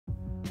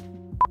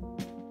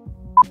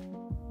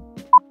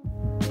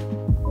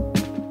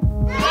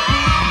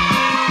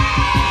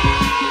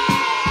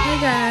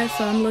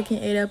So I'm looking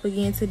it up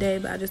again today,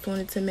 but I just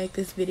wanted to make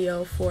this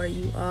video for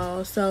you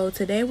all. So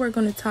today we're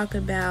going to talk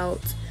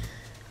about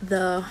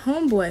the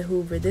Homeboy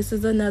Hoover. This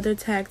is another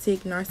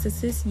tactic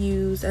narcissists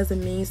use as a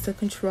means to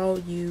control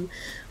you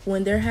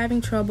when they're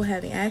having trouble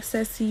having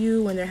access to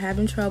you, when they're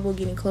having trouble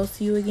getting close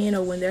to you again,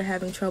 or when they're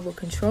having trouble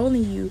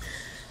controlling you.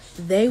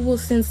 They will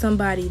send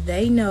somebody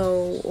they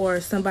know or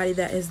somebody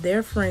that is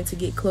their friend to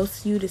get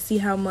close to you to see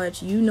how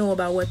much you know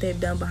about what they've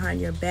done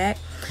behind your back.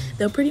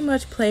 They'll pretty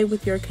much play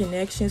with your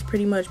connections,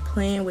 pretty much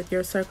playing with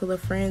your circle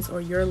of friends or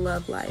your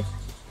love life.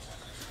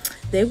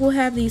 They will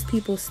have these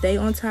people stay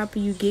on top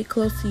of you, get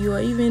close to you,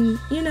 or even,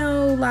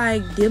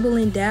 like dibble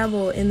and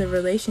dabble in the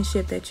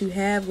relationship that you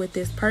have with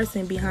this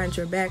person behind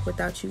your back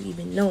without you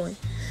even knowing.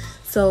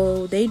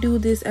 So they do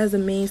this as a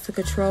means to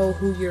control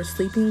who you're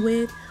sleeping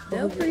with.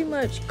 They'll pretty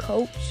much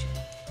coach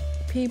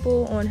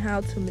people on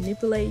how to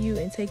manipulate you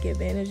and take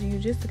advantage of you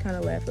just to kind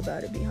of laugh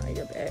about it behind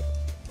your back.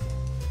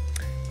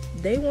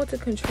 They want to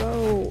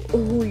control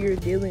who you're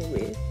dealing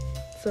with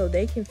so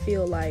they can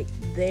feel like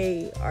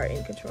they are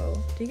in control.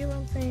 Do you get what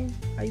I'm saying?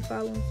 Are you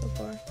following so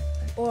far?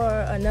 Or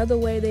another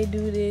way they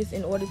do this,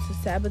 in order to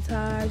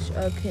sabotage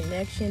a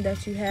connection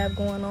that you have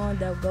going on,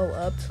 they'll go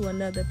up to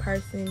another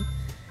person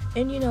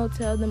and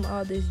tell them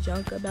all this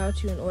junk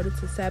about you in order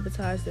to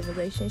sabotage the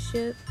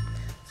relationship.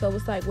 So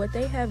it's like what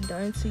they have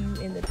done to you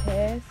in the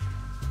past.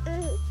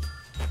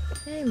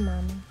 Hey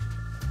mama.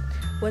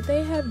 What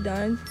they have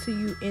done to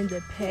you in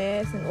the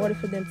past, in order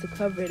for them to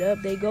cover it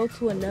up, they go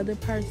to another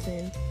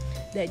person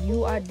that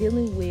you are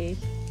dealing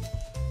with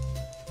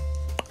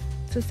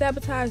to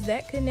sabotage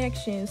that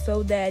connection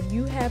so that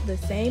you have the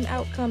same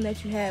outcome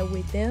that you had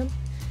with them.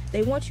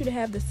 They want you to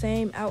have the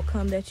same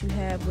outcome that you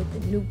have with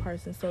the new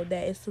person so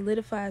that it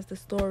solidifies the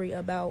story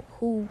about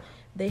who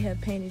they have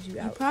painted you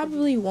out. You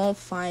probably won't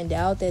find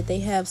out that they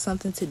have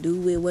something to do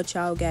with what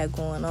y'all got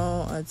going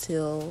on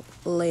until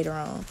later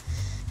on.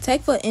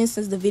 Take, for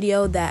instance, the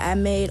video that I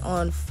made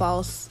on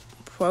false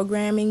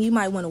programming. You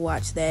might want to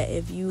watch that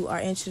if you are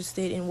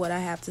interested in what I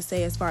have to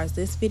say as far as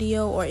this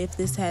video, or if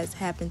this has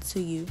happened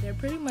to you. They're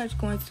pretty much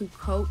going to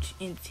coach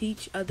and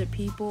teach other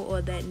people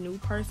or that new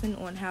person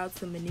on how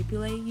to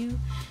manipulate you.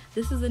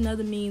 This is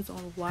another means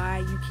on why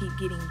you keep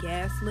getting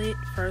gaslit.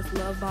 First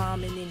love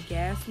bomb and then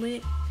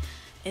gaslit.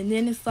 And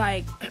then it's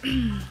like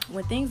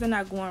when things are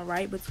not going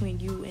right between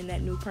you and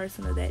that new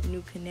person or that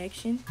new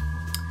connection,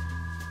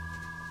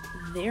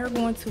 they're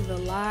going to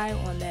rely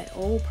on that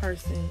old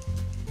person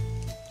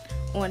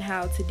on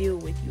how to deal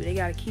with you. They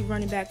got to keep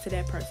running back to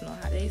that person on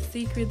how they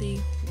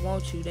secretly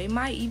want you. They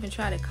might even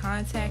try to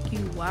contact you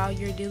while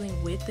you're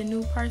dealing with the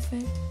new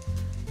person.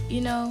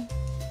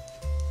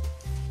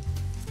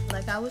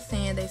 Like I was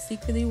saying, they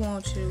secretly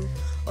want you,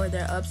 or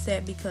they're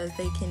upset because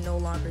they can no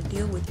longer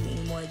deal with you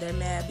anymore. They're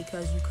mad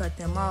because you cut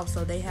them off,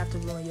 so they have to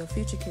ruin your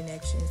future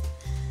connections.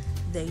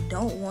 They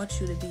don't want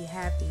you to be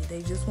happy.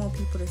 They just want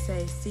people to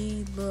say,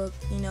 see, look,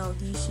 he,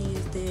 she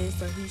is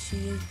this, or he, she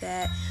is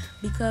that.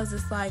 Because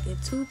it's like,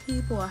 if two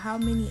people or how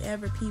many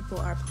ever people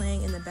are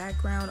playing in the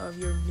background of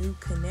your new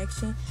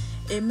connection,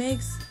 it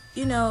makes,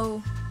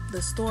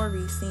 the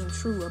story seem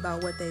true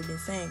about what they've been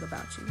saying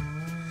about you.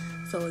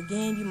 So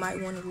again, you might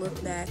want to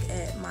look back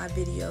at my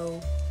video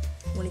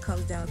when it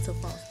comes down to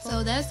false.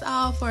 So that's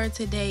all for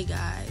today,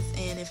 guys.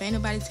 And if ain't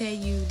nobody tell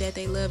you that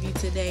they love you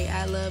today,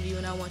 I love you,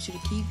 and I want you to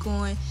keep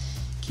going.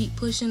 Keep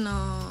pushing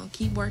on,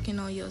 keep working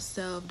on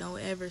yourself,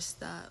 don't ever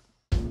stop.